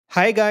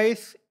Hi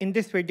guys, in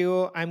this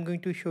video I'm going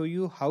to show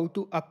you how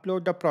to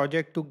upload the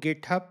project to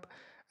GitHub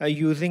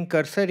using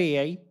Cursor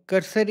AI.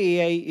 Cursor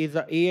AI is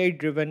a AI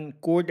driven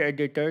code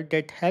editor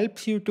that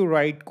helps you to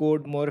write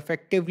code more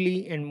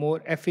effectively and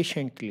more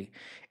efficiently.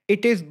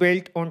 It is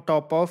built on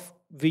top of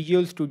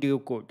Visual Studio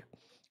Code.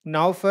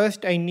 Now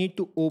first I need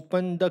to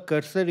open the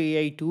Cursor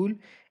AI tool,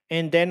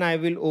 and then I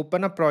will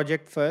open a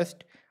project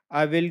first.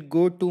 I will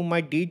go to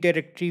my D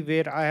directory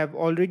where I have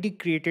already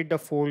created a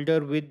folder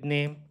with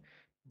name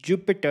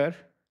Jupyter.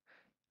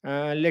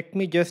 Let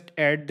me just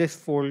add this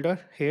folder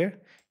here.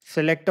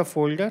 Select a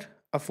folder.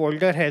 A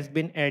folder has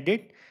been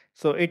added.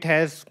 So it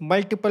has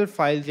multiple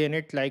files in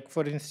it, like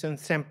for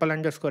instance, sample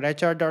underscore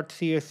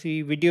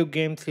hr.csv, video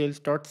game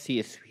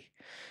sales.csv.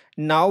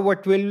 Now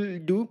what we'll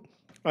do,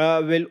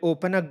 we'll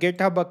open a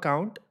GitHub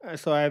account.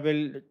 So I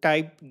will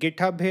type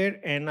GitHub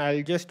here and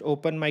I'll just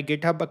open my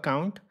GitHub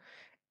account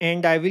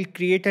and I will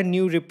create a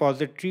new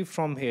repository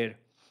from here.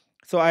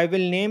 So I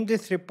will name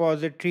this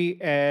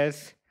repository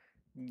as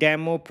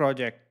demo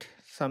project,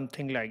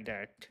 something like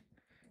that.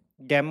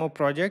 Demo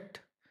project.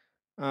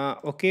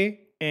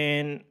 Okay.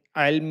 And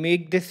I'll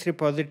make this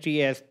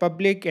repository as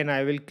public and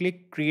I will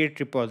click create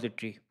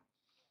repository.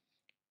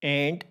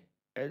 And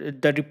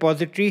the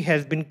repository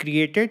has been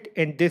created,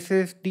 and this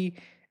is the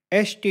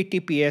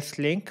HTTPS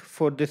link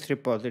for this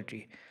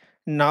repository.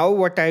 Now,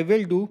 what I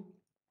will do,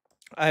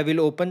 I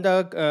will open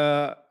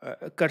the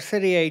Cursor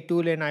AI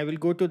tool and I will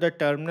go to the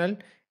terminal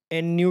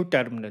and new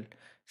terminal.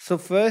 So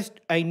first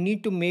I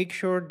need to make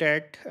sure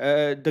that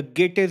the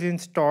Git is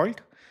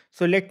installed.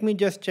 So let me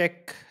just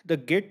check the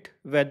Git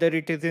whether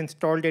it is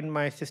installed in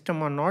my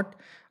system or not.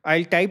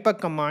 I'll type a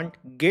command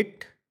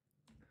git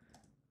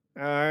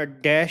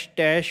dash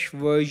dash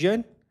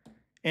version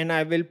and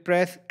I will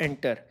press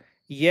enter.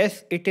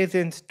 Yes, it is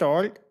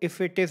installed.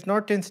 If it is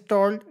not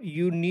installed,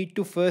 you need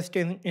to first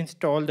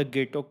install the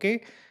Git,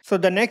 okay? So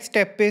the next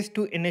step is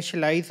to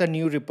initialize a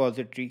new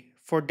repository.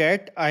 For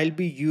that, I'll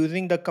be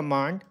using the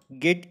command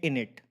git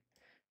init.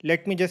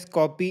 Let me just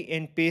copy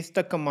and paste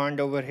the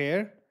command over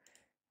here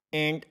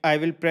and I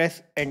will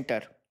press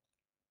enter.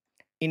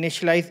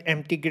 Initialize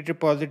empty git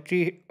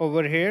repository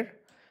over here.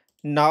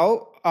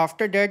 Now,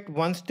 after that,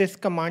 once this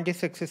command is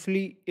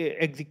successfully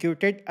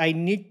executed, I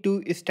need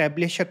to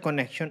establish a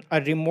connection,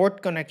 a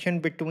remote connection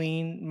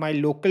between my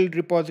local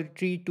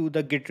repository to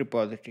the Git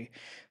repository.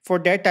 For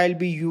that, I'll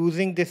be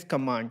using this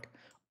command.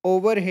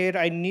 Over here,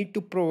 I need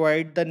to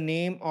provide the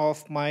name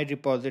of my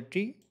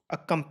repository, a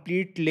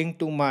complete link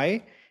to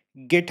my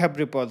GitHub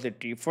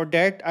repository. For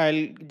that,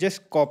 I'll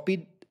just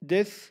copy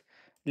this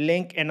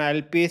link and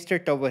I'll paste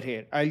it over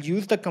here. I'll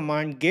use the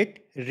command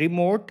git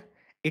remote.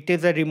 It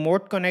is a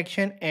remote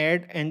connection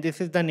add, and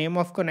this is the name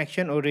of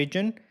connection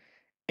origin.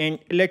 And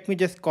let me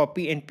just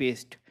copy and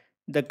paste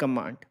the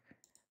command.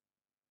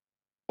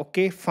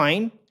 Okay,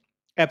 fine.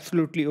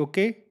 Absolutely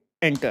okay.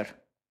 Enter.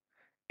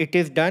 It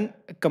is done.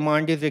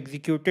 Command is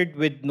executed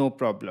with no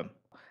problem.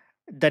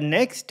 The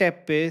next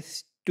step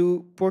is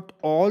to put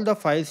all the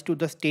files to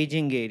the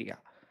staging area.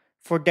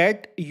 For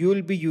that, you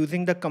will be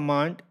using the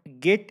command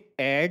git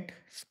add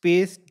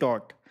space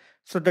dot.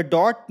 So the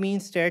dot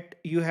means that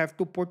you have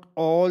to put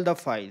all the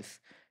files.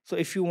 So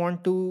if you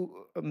want to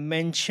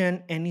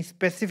mention any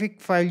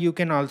specific file, you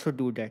can also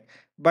do that.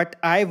 But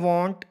I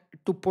want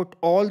to put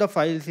all the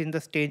files in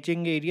the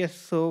staging area.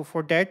 So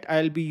for that,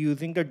 I'll be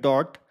using the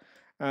dot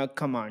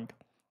command.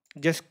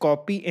 Just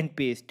copy and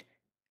paste,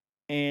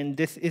 and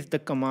this is the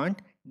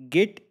command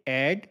git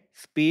add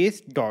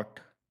space dot.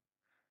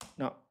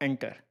 Now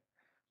enter.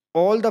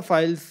 All the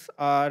files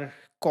are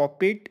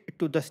copied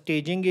to the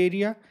staging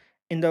area.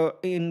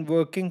 In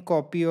working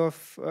copy of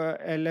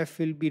lf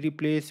will be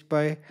replaced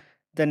by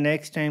the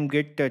next time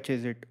git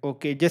touches it.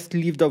 Okay, just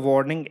leave the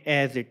warning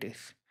as it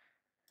is.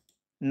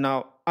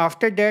 Now,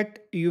 after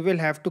that, you will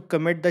have to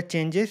commit the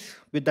changes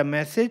with the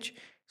message.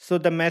 So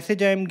the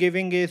message I am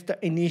giving is the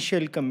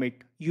initial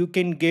commit. You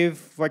can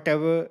give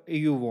whatever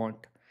you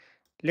want.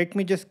 Let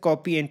me just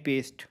copy and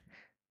paste.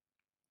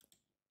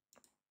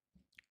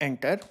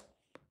 Enter.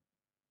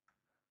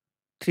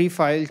 3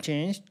 file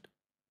changed.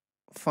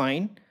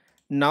 Fine.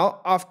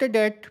 Now, after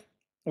that,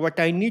 what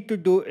I need to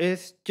do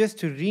is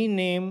just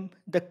rename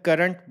the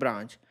current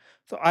branch.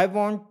 So I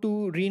want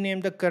to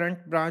rename the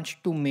current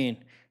branch to main.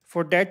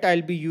 For that,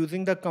 I'll be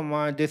using the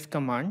command, this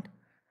command.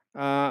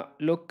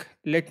 Look,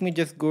 let me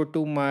just go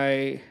to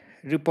my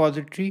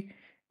repository,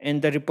 and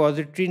the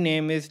repository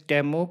name is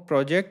demo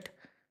project.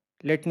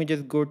 Let me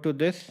just go to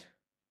this.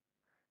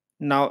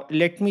 Now,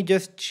 let me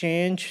just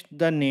change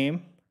the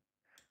name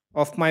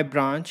of my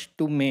branch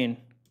to main.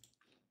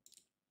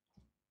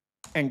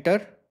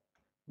 Enter.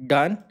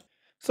 Done.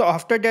 So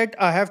after that,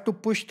 I have to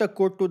push the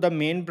code to the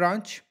main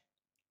branch,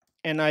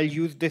 and I'll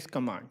use this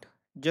command.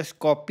 Just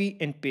copy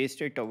and paste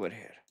it over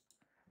here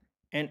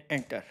and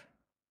enter.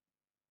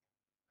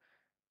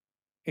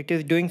 It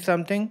is doing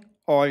something.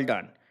 All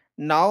done.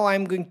 Now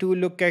I'm going to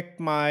look at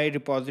my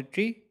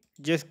repository.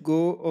 Just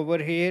go over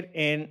here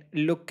and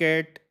look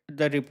at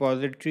the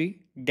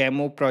repository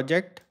demo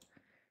project,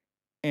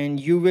 and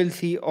you will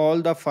see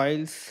all the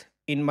files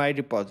in my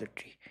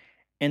repository.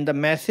 And the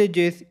message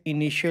is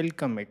initial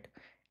commit.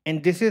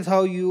 And this is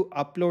how you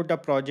upload a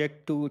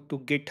project to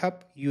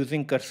GitHub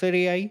using Cursor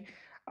AI.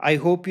 I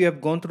hope you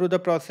have gone through the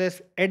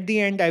process. At the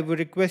end, I would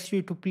request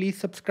you to please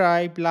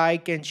subscribe,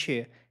 like, and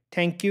share.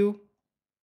 Thank you.